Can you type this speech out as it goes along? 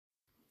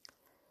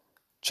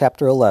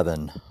Chapter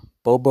 11.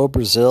 Bobo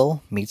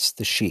Brazil Meets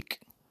the Sheik.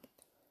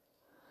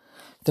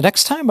 The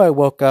next time I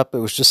woke up, it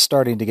was just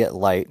starting to get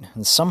light,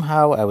 and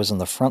somehow I was in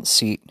the front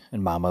seat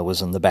and Mama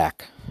was in the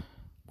back.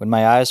 When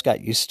my eyes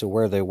got used to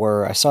where they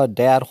were, I saw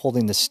Dad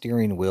holding the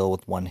steering wheel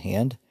with one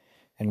hand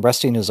and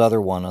resting his other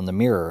one on the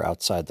mirror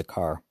outside the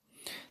car.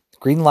 The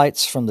green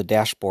lights from the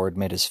dashboard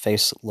made his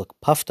face look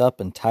puffed up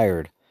and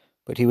tired,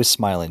 but he was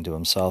smiling to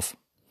himself.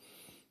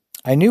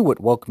 I knew what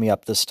woke me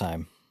up this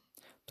time.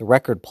 The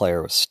record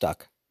player was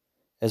stuck.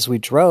 As we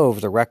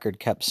drove, the record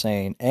kept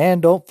saying,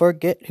 "And don't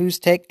forget who's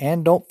take,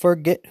 and don't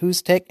forget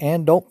who's take,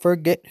 and don't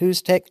forget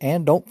who's take,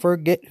 and don't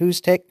forget who's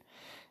take."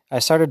 I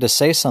started to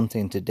say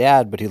something to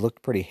Dad, but he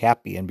looked pretty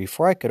happy, and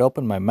before I could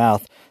open my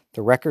mouth,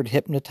 the record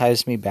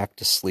hypnotized me back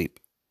to sleep.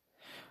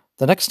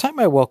 The next time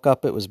I woke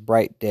up, it was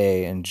bright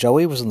day, and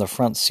Joey was in the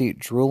front seat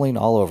drooling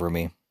all over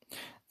me.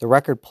 The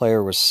record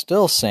player was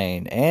still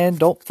saying, "And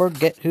don't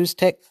forget who's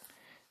take."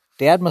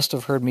 Dad must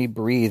have heard me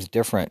breathe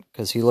different,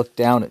 because he looked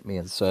down at me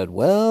and said,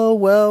 "Well,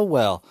 well,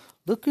 well,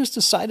 look who's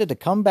decided to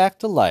come back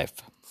to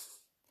life."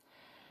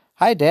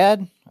 "Hi,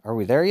 Dad. Are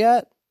we there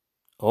yet?"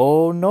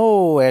 "Oh,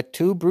 no, et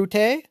tu,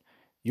 Brute?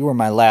 You were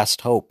my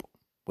last hope.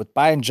 With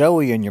Bi and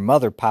Joey and your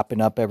mother popping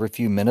up every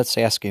few minutes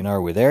asking,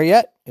 'Are we there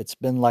yet?' It's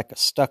been like a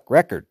stuck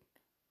record."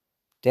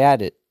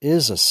 "Dad, it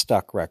is a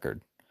stuck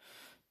record."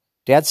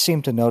 Dad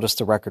seemed to notice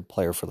the record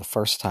player for the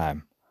first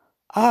time.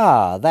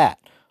 "Ah, that.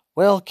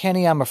 Well,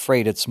 Kenny, I'm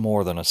afraid it's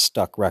more than a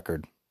stuck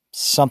record.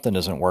 Something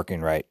isn't working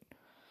right."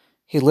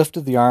 He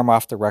lifted the arm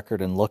off the record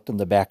and looked in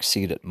the back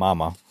seat at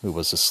Mama, who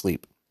was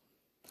asleep.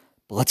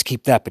 "But let's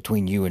keep that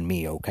between you and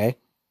me, okay?"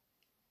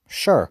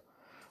 "Sure.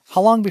 How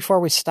long before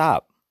we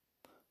stop?"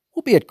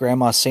 "We'll be at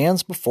Grandma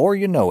Sands before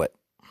you know it."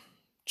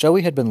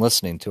 Joey had been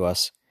listening to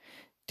us.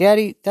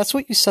 "Daddy, that's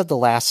what you said the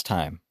last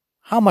time.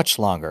 How much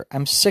longer?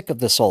 I'm sick of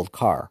this old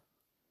car."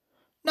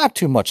 "Not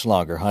too much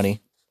longer,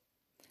 honey."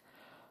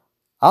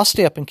 "I'll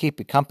stay up and keep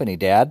you company,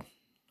 Dad,"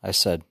 I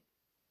said.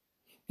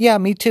 "Yeah,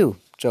 me too,"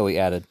 Joey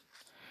added.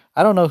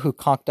 I don't know who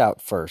conked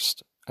out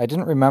first. I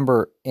didn't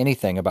remember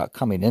anything about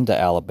coming into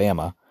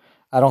Alabama.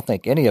 I don't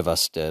think any of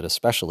us did,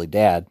 especially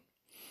Dad.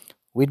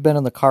 We'd been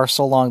in the car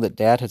so long that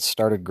Dad had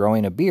started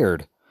growing a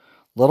beard.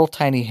 Little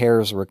tiny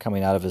hairs were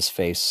coming out of his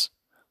face.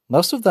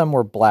 Most of them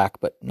were black,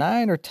 but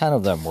 9 or 10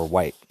 of them were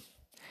white.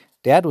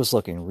 Dad was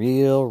looking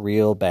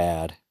real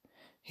bad.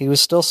 He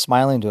was still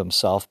smiling to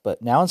himself,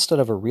 but now instead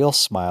of a real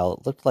smile,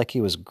 it looked like he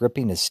was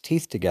gripping his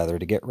teeth together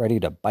to get ready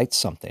to bite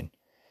something.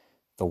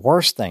 The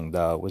worst thing,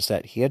 though, was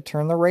that he had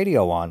turned the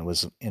radio on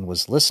and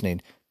was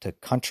listening to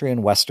country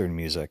and western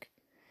music.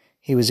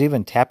 He was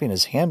even tapping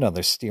his hand on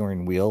the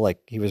steering wheel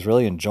like he was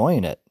really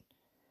enjoying it.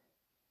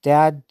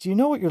 "Dad, do you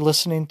know what you're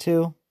listening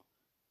to?"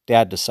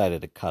 Dad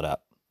decided to cut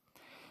up.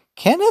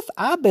 "Kenneth,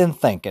 I've been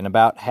thinking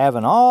about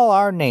having all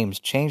our names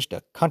changed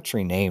to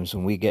country names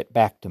when we get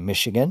back to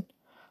Michigan.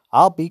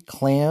 I'll be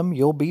Clem,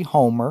 you'll be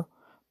Homer,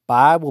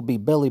 Bi will be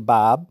Billy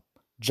Bob,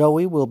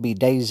 Joey will be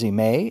Daisy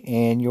May,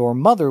 and your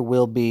mother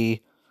will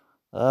be,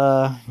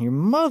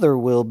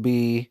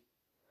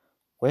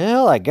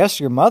 well, I guess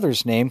your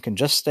mother's name can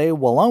just stay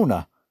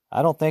Walona.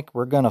 I don't think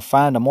we're going to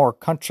find a more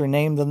country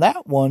name than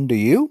that one, do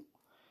you?"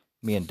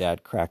 Me and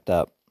Dad cracked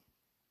up.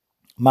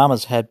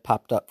 Mama's head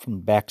popped up from the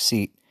back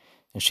seat,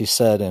 and she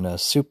said in a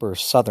super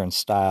southern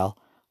style,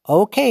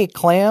 "Okay,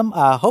 Clem,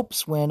 I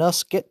hopes when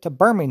us get to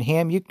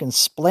Birmingham you can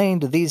explain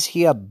to these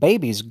here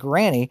babies,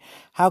 Granny,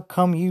 how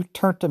come you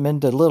turned 'em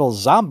into little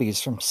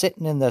zombies from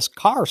sitting in this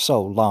car so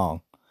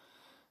long."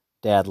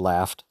 Dad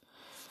laughed.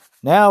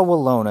 "Now,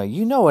 Walona,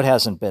 you know it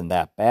hasn't been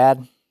that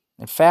bad.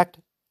 In fact,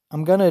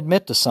 I'm going to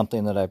admit to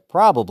something that I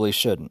probably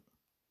shouldn't."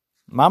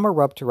 Mama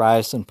rubbed her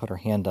eyes and put her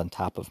hand on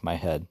top of my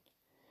head.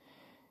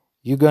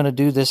 "You going to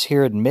do this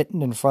here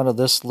admitting in front of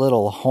this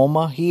little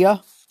Homa here?"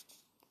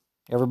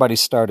 Everybody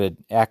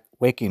started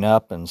waking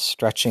up and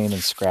stretching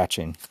and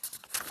scratching.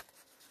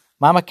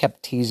 Mama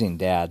kept teasing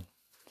Dad.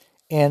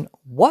 "And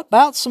what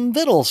about some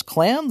vittles,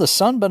 Clem? The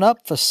sun been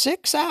up for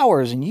 6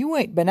 hours, and you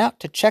ain't been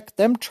out to check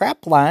them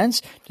trap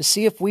lines to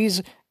see if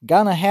we's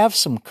gonna have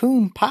some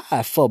coon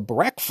pie for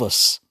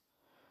breakfast."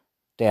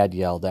 Dad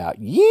yelled out,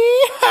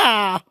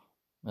 "Yee-haw!"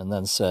 and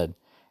then said,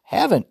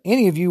 "Haven't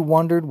any of you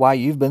wondered why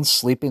you've been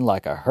sleeping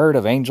like a herd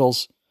of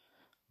angels?"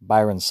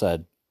 Byron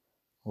said,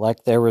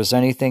 "Like there was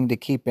anything to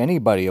keep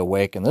anybody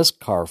awake in this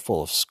car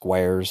full of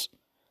squares."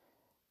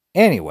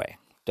 "Anyway,"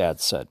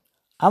 Dad said,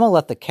 "I'm going to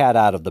let the cat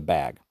out of the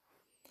bag.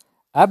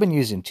 I've been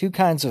using 2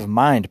 kinds of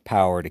mind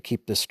power to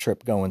keep this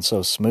trip going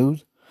so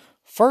smooth.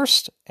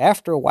 First,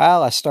 after a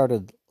while I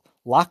started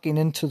locking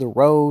into the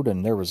road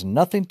and there was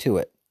nothing to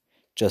it.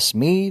 Just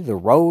me, the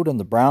road, and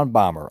the brown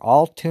bomber,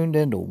 all tuned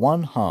into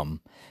one hum,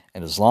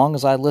 and as long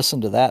as I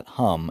listened to that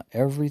hum,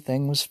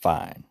 everything was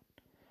fine.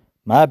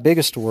 My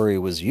biggest worry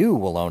was you,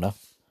 Walona.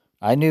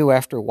 I knew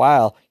after a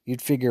while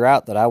you'd figure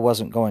out that I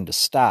wasn't going to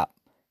stop,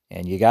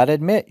 and you gotta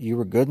admit you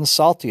were good and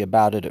salty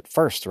about it at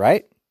first,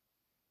 right?"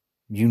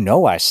 "You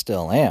know I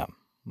still am."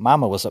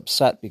 Mama was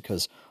upset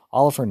because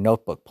all of her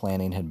notebook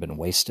planning had been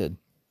wasted.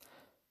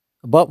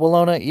 But,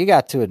 Willona, you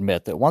got to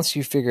admit that once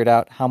you figured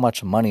out how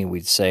much money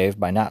we'd save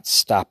by not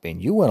stopping,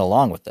 you went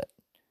along with it.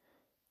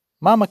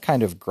 Mama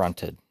kind of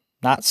grunted,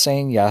 not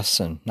saying yes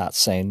and not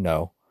saying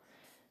no.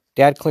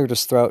 Dad cleared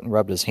his throat and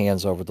rubbed his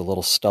hands over the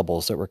little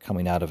stubbles that were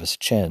coming out of his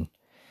chin.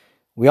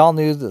 We all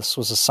knew this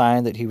was a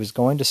sign that he was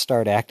going to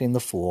start acting the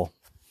fool.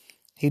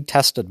 He'd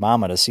tested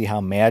Mama to see how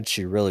mad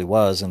she really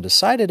was and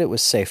decided it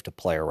was safe to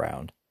play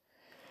around.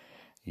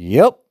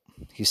 "Yep,"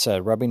 he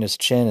said, rubbing his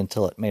chin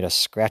until it made a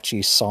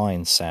scratchy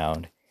sawing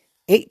sound.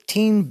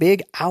 18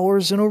 big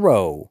hours in a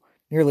row,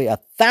 nearly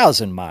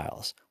 1,000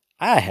 miles.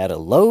 I had a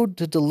load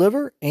to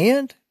deliver,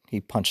 and, he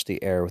punched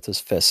the air with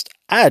his fist,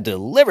 I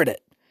delivered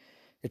it.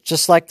 It's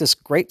just like this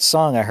great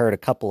song I heard a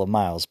couple of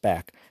miles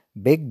back.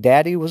 Big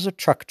Daddy was a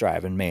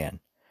truck-driving man.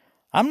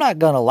 I'm not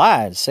going to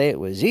lie and say it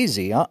was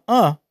easy,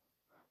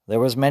 There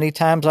was many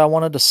times I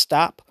wanted to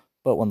stop,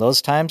 but when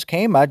those times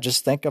came, I'd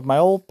just think of my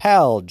old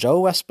pal,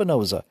 Joe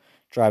Espinoza,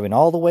 driving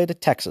all the way to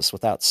Texas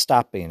without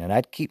stopping, and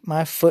I'd keep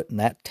my foot in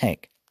that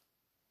tank.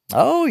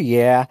 Oh,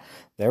 yeah,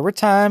 there were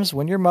times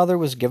when your mother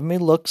was giving me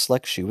looks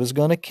like she was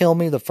going to kill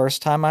me the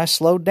first time I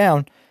slowed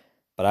down,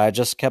 but I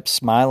just kept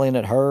smiling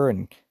at her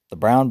and the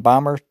brown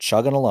bomber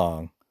chugging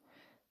along.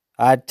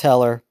 I'd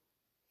tell her,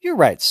 "You're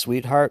right,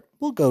 sweetheart,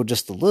 we'll go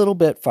just a little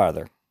bit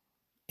farther."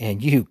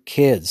 And you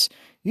kids,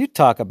 you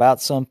talk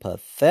about some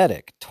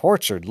pathetic,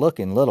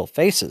 tortured-looking little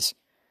faces.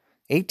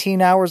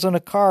 18 hours in a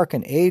car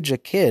can age a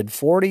kid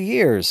 40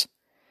 years.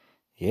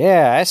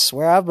 Yeah, I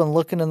swear I've been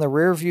looking in the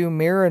rearview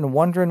mirror and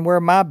wondering where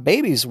my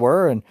babies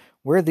were and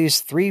where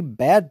these 3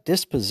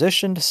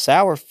 bad-dispositioned,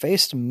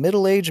 sour-faced,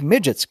 middle-aged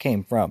midgets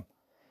came from.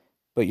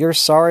 But your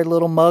sorry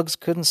little mugs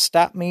couldn't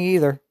stop me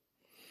either.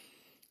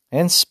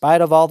 In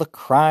spite of all the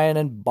crying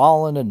and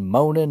bawling and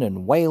moaning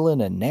and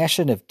wailing and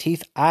gnashing of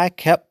teeth, I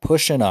kept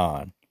pushing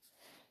on.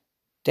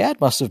 Dad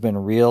must have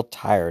been real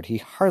tired. He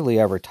hardly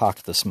ever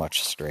talked this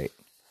much straight.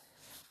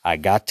 I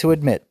got to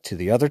admit to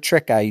the other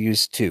trick I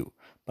used too,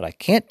 but I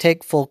can't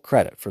take full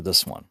credit for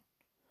this one.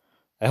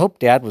 I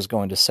hoped Dad was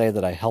going to say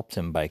that I helped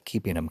him by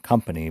keeping him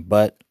company,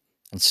 but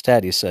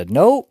instead he said,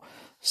 "No,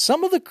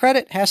 some of the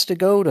credit has to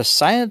go to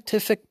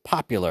Scientific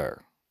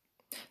Popular."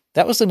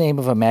 That was the name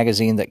of a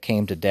magazine that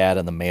came to Dad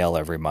in the mail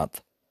every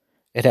month.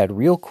 It had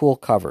real cool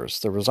covers.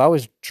 There was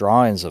always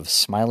drawings of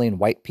smiling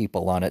white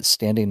people on it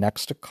standing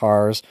next to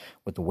cars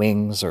with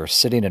wings or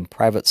sitting in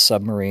private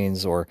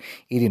submarines or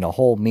eating a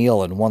whole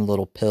meal in one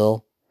little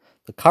pill.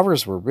 The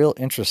covers were real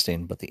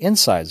interesting, but the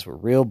insides were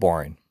real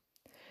boring.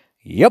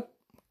 Yep,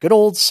 good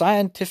old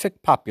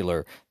Scientific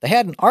Popular. They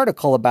had an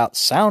article about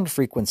sound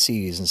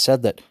frequencies and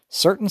said that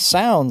certain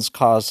sounds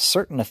caused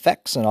certain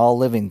effects in all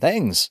living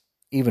things,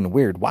 even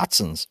weird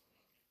Watsons.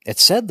 It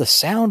said the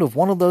sound of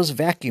one of those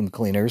vacuum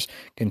cleaners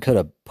can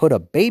put a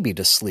baby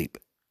to sleep.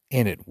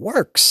 And it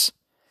works.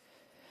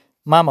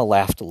 Mama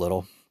laughed a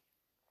little.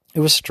 It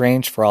was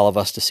strange for all of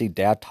us to see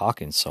Dad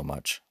talking so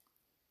much.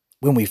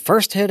 When we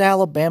first hit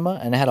Alabama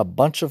and had a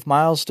bunch of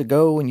miles to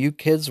go and you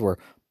kids were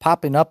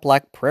popping up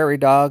like prairie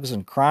dogs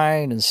and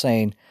crying and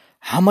saying,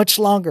 "How much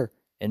longer?"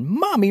 and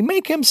 "Mommy,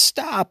 make him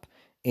stop,"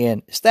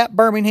 and "Is that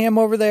Birmingham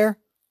over there?"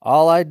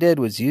 all I did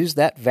was use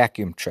that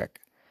vacuum trick.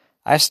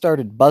 I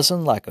started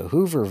buzzing like a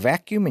Hoover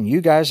vacuum, and you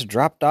guys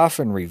dropped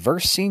off in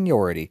reverse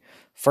seniority.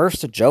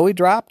 First Joey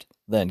dropped,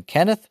 then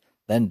Kenneth,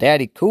 then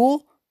Daddy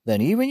Cool, then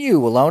even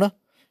you, Willona.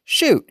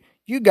 Shoot,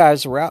 you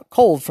guys were out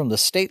cold from the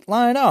state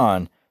line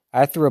on.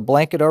 I threw a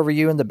blanket over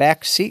you in the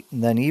back seat,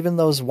 and then even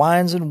those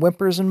whines and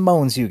whimpers and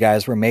moans you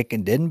guys were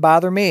making didn't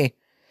bother me.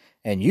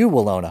 And you,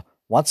 Willona,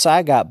 once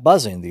I got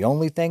buzzing, the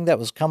only thing that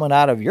was coming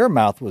out of your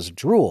mouth was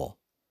drool.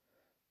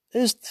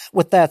 "Is that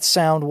what that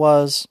sound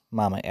was?"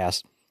 Mama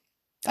asked.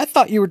 "I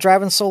thought you were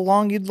driving so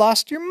long you'd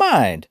lost your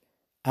mind."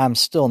 "I'm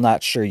still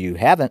not sure you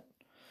haven't."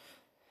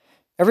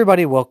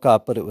 Everybody woke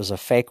up, but it was a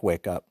fake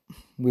wake-up.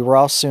 We were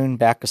all soon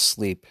back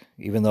asleep,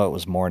 even though it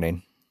was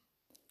morning.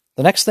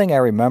 The next thing I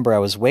remember, I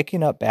was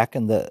waking up back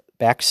in the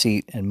back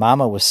seat, and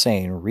Mama was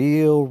saying,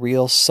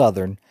 real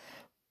Southern,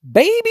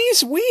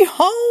 "Babies, we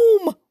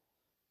home!"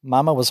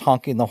 Mama was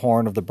honking the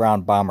horn of the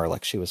brown bomber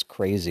like she was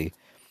crazy.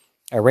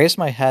 I raised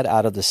my head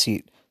out of the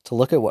seat to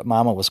look at what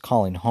Mama was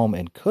calling home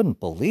and couldn't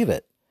believe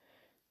it.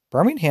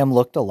 Birmingham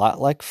looked a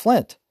lot like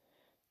Flint.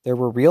 There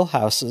were real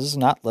houses,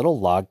 not little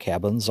log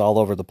cabins all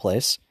over the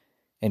place,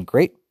 and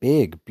great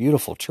big,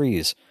 beautiful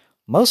trees.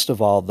 Most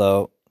of all,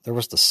 though, there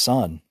was the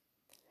sun.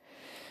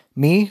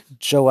 Me,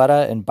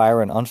 Joetta, and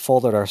Byron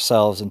unfolded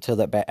ourselves into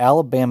that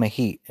Alabama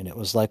heat, and it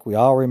was like we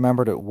all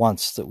remembered at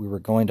once that we were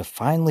going to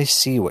finally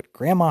see what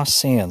Grandma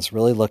Sands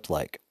really looked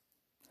like.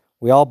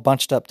 We all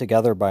bunched up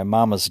together by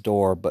Mama's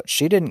door, but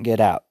she didn't get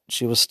out.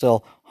 She was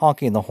still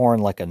honking the horn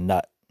like a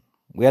nut.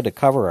 We had to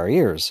cover our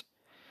ears.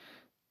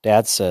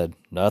 Dad said,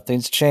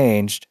 "Nothing's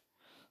changed."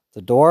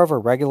 The door of a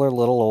regular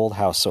little old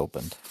house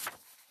opened.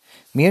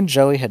 Me and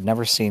Joey had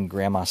never seen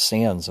Grandma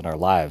Sands in our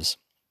lives.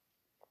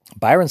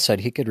 Byron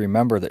said he could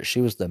remember that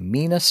she was the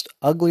meanest,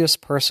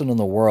 ugliest person in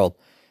the world,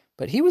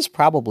 but he was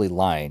probably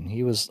lying.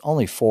 He was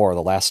only 4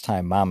 the last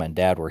time Mom and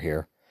Dad were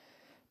here.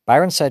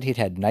 Byron said he'd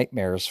had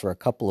nightmares for a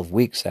couple of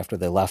weeks after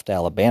they left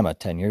Alabama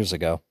 10 years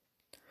ago.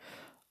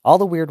 All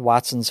the weird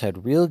Watsons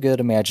had real good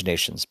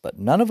imaginations, but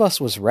none of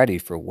us was ready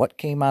for what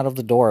came out of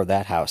the door of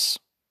that house.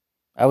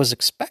 I was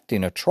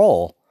expecting a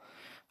troll.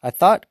 I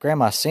thought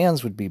Grandma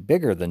Sands would be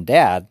bigger than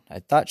Dad. I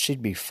thought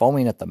she'd be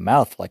foaming at the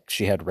mouth like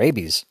she had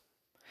rabies.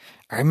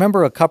 I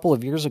remember a couple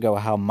of years ago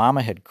how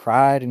Mama had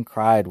cried and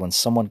cried when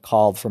someone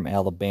called from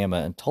Alabama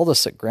and told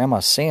us that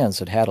Grandma Sands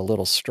had had a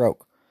little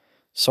stroke.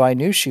 So I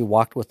knew she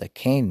walked with a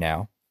cane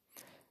now.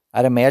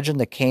 I'd imagined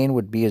the cane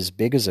would be as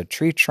big as a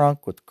tree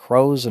trunk with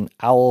crows and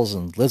owls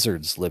and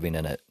lizards living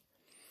in it.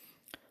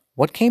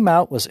 What came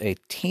out was a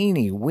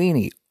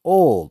teeny-weeny,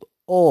 old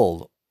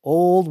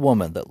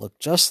woman that looked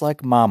just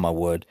like Mama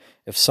would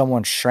if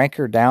someone shrank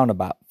her down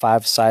about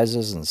 5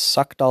 sizes and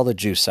sucked all the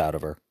juice out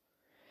of her.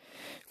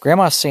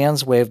 Grandma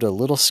Sands waved a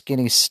little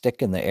skinny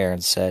stick in the air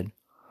and said,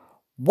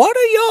 "What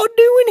are y'all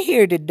doing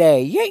here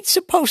today? You ain't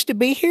supposed to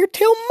be here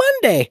till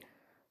Monday."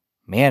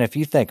 Man, if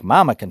you think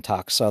Mama can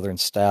talk Southern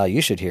style,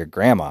 you should hear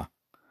Grandma.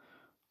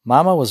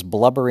 Mama was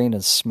blubbering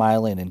and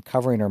smiling and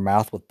covering her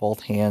mouth with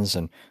both hands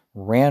and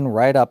ran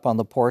right up on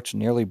the porch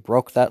and nearly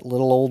broke that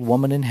little old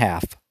woman in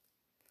half.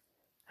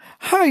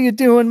 "How you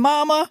doing,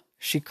 Mama?"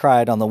 she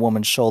cried on the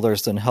woman's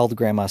shoulders, then held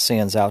Grandma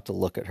Sands out to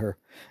look at her.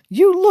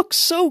 "You look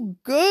so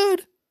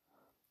good."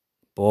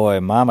 Boy,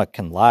 Mama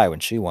can lie when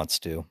she wants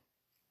to.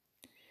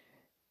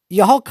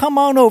 "Y'all come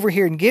on over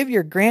here and give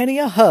your granny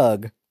a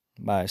hug,"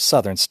 my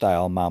Southern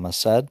style Mama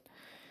said.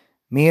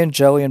 Me and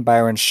Joey and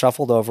Byron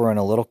shuffled over in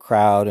a little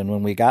crowd, and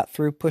when we got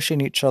through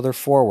pushing each other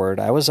forward,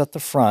 I was at the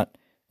front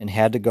and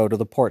had to go to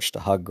the porch to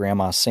hug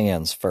Grandma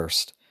Sands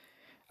first.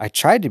 I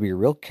tried to be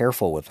real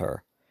careful with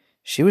her.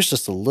 She was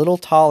just a little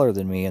taller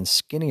than me and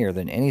skinnier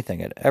than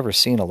anything I'd ever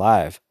seen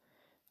alive.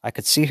 I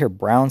could see her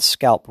brown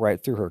scalp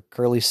right through her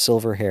curly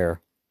silver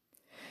hair.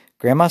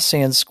 Grandma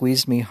Sands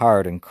squeezed me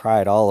hard and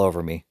cried all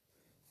over me.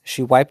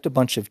 She wiped a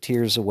bunch of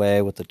tears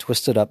away with a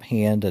twisted-up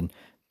hand and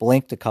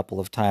blinked a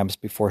couple of times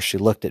before she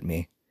looked at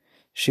me.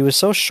 She was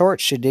so short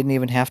she didn't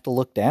even have to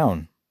look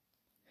down.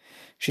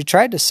 She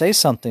tried to say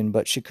something,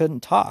 but she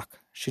couldn't talk.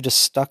 She just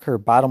stuck her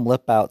bottom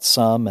lip out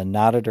some and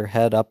nodded her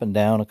head up and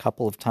down a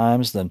couple of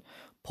times, then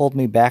pulled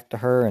me back to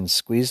her and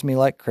squeezed me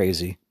like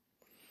crazy.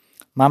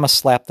 Mama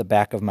slapped the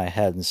back of my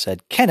head and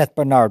said, "Kenneth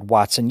Bernard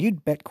Watson,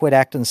 you'd bet quit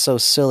acting so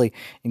silly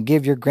and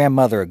give your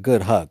grandmother a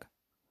good hug."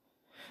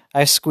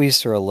 I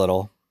squeezed her a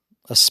little.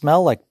 A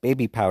smell like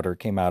baby powder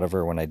came out of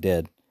her when I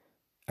did.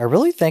 I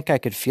really think I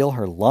could feel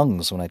her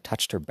lungs when I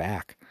touched her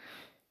back.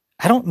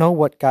 I don't know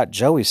what got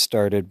Joey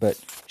started, but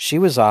she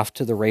was off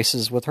to the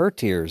races with her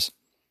tears.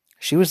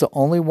 She was the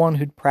only one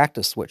who'd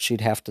practiced what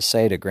she'd have to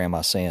say to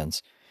Grandma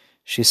Sands.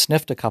 She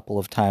sniffed a couple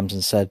of times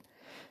and said,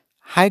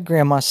 "Hi,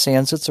 Grandma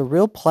Sands, it's a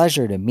real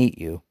pleasure to meet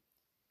you."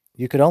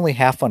 You could only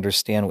half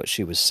understand what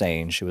she was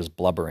saying. She was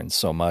blubbering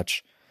so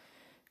much.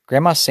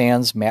 Grandma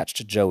Sands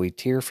matched Joey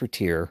tear for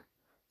tear.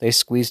 They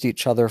squeezed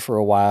each other for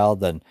a while,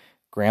 then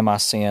Grandma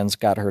Sands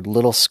got her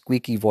little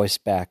squeaky voice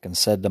back and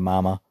said to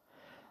Mama,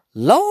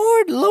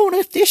 "Lord, Lorna,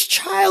 if this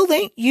child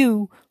ain't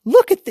you!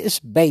 Look at this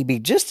baby,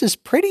 just as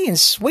pretty and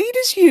sweet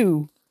as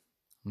you!"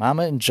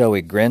 Mama and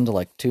Joey grinned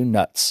like two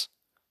nuts.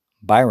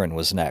 Byron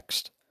was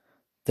next.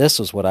 This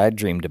was what I'd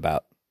dreamed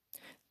about.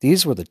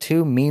 These were the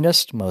two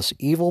meanest, most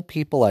evil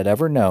people I'd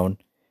ever known,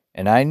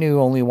 and I knew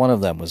only one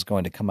of them was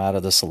going to come out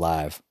of this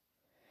alive.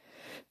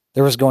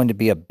 There was going to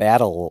be a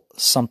battle,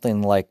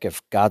 something like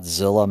if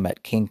Godzilla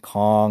met King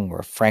Kong,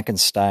 or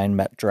Frankenstein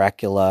met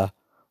Dracula,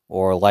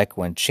 or like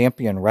when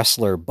champion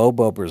wrestler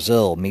Bobo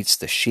Brazil meets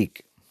the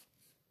Sheik.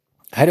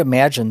 I'd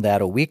imagined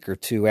that a week or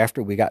two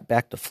after we got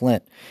back to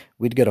Flint,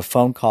 we'd get a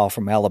phone call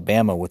from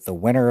Alabama with the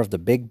winner of the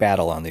big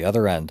battle on the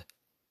other end.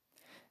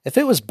 If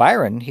it was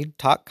Byron, he'd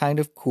talk kind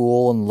of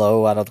cool and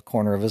low out of the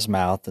corner of his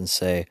mouth and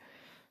say,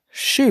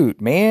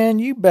 "Shoot, man,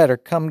 you better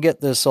come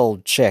get this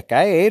old chick.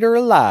 I ate her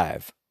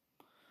alive."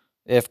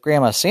 If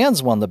Grandma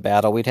Sands won the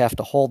battle, we'd have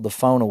to hold the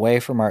phone away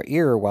from our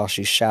ear while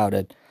she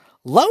shouted,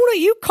 "Lona,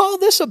 you call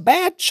this a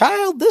bad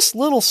child? This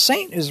little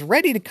saint is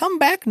ready to come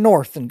back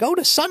north and go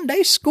to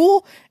Sunday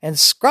school and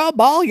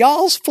scrub all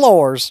y'all's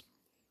floors."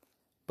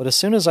 But as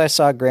soon as I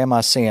saw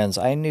Grandma Sands,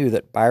 I knew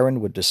that Byron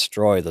would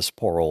destroy this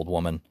poor old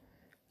woman.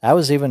 I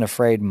was even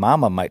afraid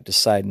Mama might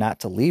decide not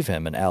to leave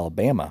him in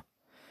Alabama.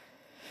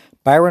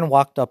 Byron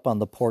walked up on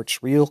the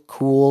porch real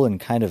cool and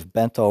kind of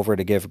bent over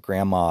to give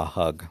Grandma a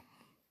hug.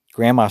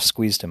 Grandma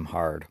squeezed him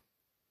hard.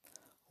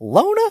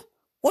 "Lona,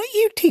 what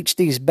you teach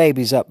these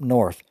babies up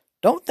north?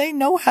 Don't they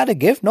know how to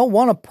give no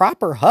one a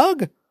proper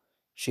hug?"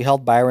 She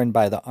held Byron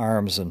by the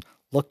arms and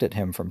looked at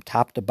him from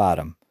top to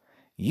bottom.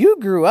 "You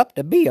grew up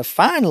to be a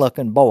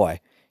fine-looking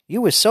boy.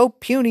 You was so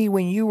puny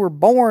when you were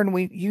born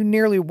you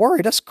nearly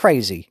worried us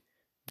crazy.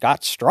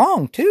 Got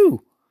strong,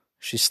 too."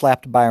 She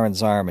slapped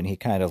Byron's arm, and he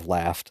kind of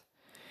laughed.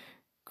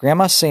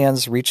 Grandma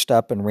Sands reached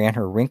up and ran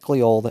her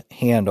wrinkly old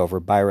hand over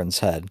Byron's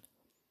head.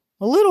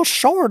 "A little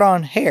short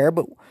on hair,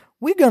 but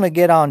we're going to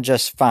get on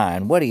just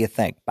fine. What do you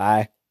think,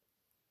 By?"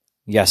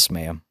 "Yes,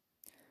 ma'am."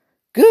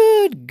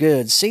 Good,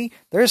 good. See,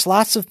 there's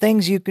lots of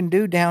things you can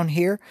do down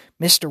here.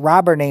 Mr.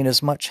 Robert ain't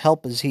as much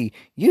help as he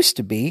used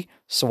to be,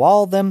 so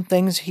all them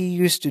things he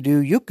used to do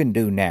you can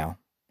do now.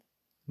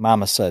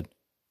 Mama said,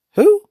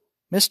 Who?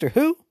 Mr.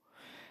 Who?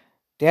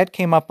 Dad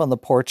came up on the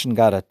porch and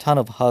got a ton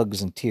of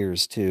hugs and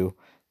tears, too.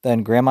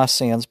 Then Grandma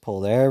Sands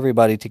pulled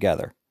everybody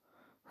together.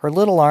 Her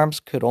little arms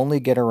could only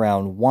get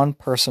around one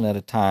person at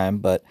a time,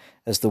 but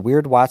as the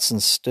weird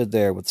Watsons stood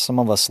there with some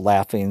of us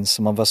laughing,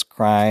 some of us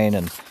crying,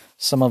 and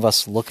some of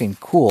us looking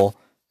cool,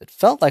 it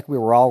felt like we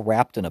were all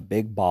wrapped in a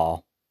big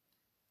ball.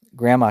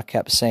 Grandma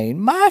kept saying,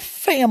 My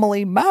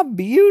family, my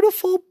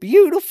beautiful,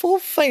 beautiful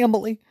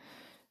family.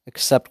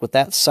 Except with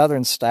that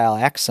Southern-style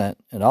accent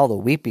and all the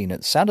weeping,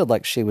 it sounded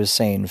like she was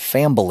saying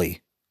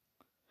fambly.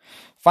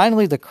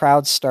 Finally, the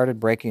crowd started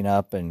breaking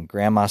up, and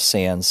Grandma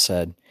Sands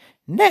said,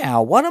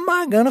 Now, what am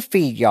I going to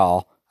feed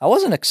y'all? I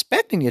wasn't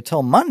expecting you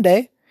till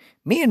Monday.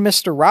 Me and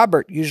Mr.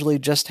 Robert usually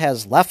just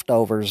has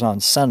leftovers on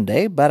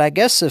Sunday, but I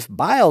guess if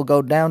Bi'll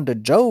go down to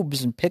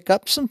Job's and pick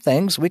up some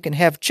things, we can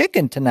have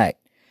chicken tonight.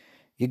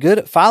 You good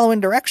at following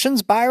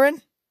directions,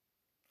 Byron?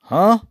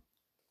 Huh?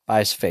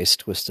 Bi's face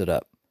twisted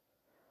up.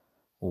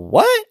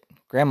 What?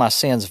 Grandma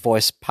Sands'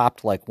 voice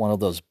popped like one of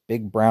those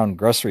big brown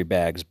grocery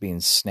bags being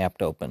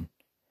snapped open.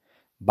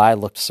 Bi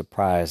looked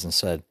surprised and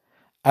said,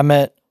 I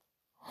meant,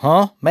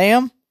 huh,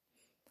 ma'am?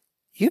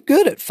 You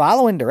good at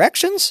following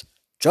directions?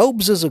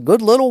 Job's is a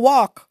good little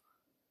walk.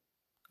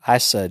 I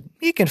said,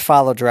 He can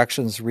follow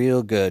directions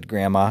real good,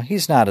 Grandma.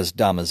 He's not as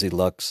dumb as he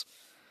looks.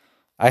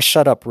 I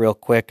shut up real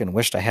quick and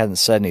wished I hadn't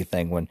said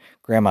anything when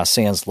Grandma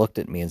Sands looked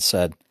at me and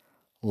said,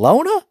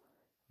 Lona?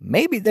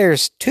 Maybe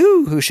there's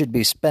two who should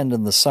be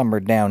spending the summer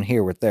down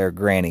here with their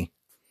granny.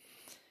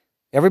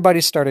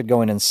 Everybody started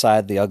going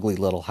inside the ugly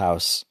little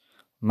house.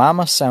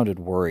 Mama sounded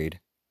worried.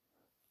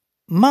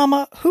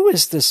 Mama, who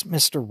is this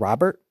Mr.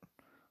 Robert?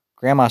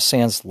 Grandma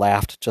Sands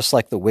laughed just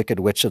like the Wicked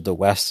Witch of the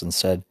West and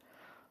said,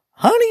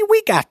 Honey,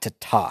 we got to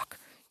talk.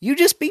 You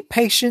just be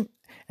patient,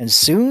 and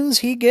soon's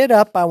he get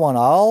up, I want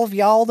all of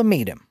y'all to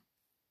meet him.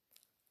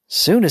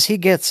 Soon as he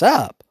gets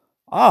up?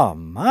 Oh,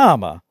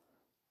 Mama.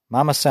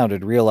 Mama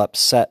sounded real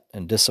upset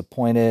and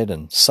disappointed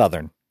and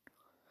Southern.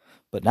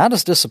 But not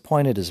as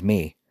disappointed as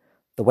me.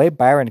 The way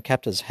Byron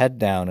kept his head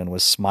down and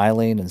was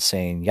smiling and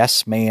saying,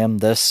 Yes, ma'am,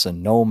 this,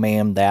 and no,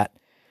 ma'am, that,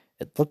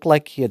 it looked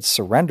like he had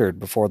surrendered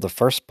before the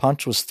first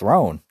punch was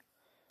thrown.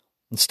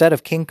 Instead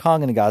of King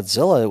Kong and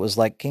Godzilla, it was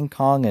like King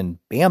Kong and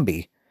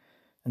Bambi.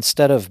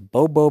 Instead of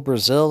Bobo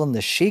Brazil and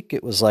the Sheik,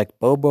 it was like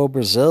Bobo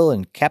Brazil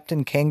and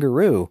Captain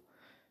Kangaroo.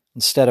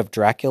 Instead of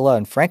Dracula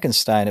and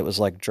Frankenstein, it was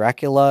like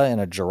Dracula and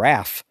a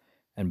giraffe,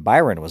 and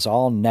Byron was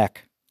all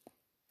neck.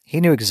 He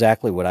knew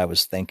exactly what I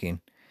was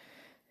thinking.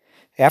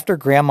 After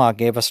Grandma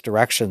gave us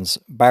directions,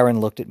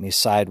 Byron looked at me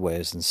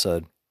sideways and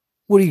said,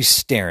 What are you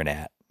staring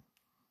at?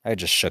 I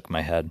just shook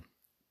my head.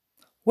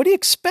 What do you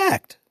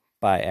expect?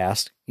 Bi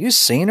asked. You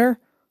seen her?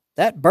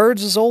 That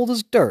bird's as old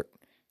as dirt.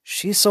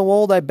 She's so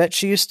old I bet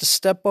she used to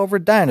step over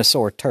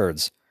dinosaur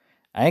turds.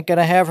 I ain't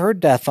gonna have her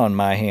death on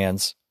my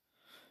hands.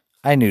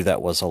 I knew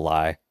that was a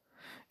lie.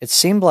 It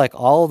seemed like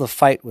all the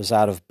fight was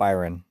out of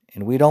Byron,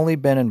 and we'd only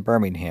been in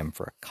Birmingham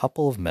for a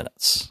couple of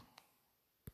minutes.